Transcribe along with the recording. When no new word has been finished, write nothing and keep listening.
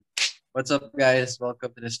What's up, guys?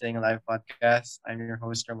 Welcome to the Staying Alive podcast. I'm your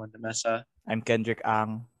host, Ramon de Mesa, I'm Kendrick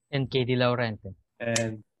Ang. And Katie Laurente.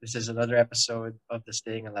 and this is another episode of the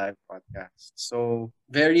Staying Alive podcast. So,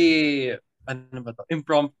 very, ano ba to?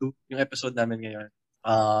 Impromptu yung episode namin ngayon.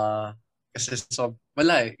 Kasi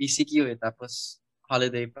wala ECQ tapos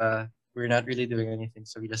holiday pa. We're not really doing anything,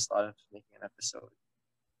 so we just thought of making an episode.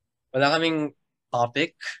 Wala kaming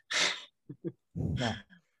topic.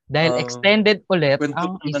 Dahil extended ulit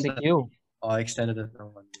ang kwentuhan lang ECQ. Extended na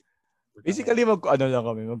ng 1 week. Basically,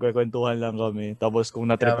 magkwentuhan lang kami. Tapos kung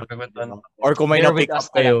na-trip magkwentuhan. or kung may Bear with na-pick up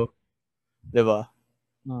us kayo. Diba?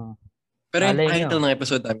 Pero yung Malay title nyo. ng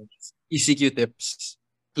episode namin, ECQ Tips.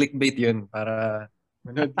 Clickbait yun para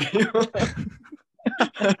manood kayo.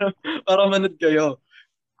 para manood kayo.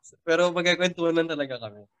 Pero magkakwentuhan lang talaga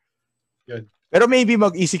kami. Yun. Pero maybe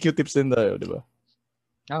mag-ECQ tips din tayo, di ba?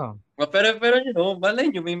 Oh. Pero malay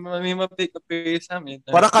nyo, may ma-pick up kayo sa amin.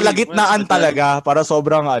 Para kalagitnaan talaga, para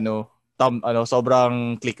sobrang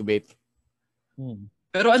sobrang clickbait.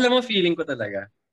 Pero alam mo, feeling ko talaga,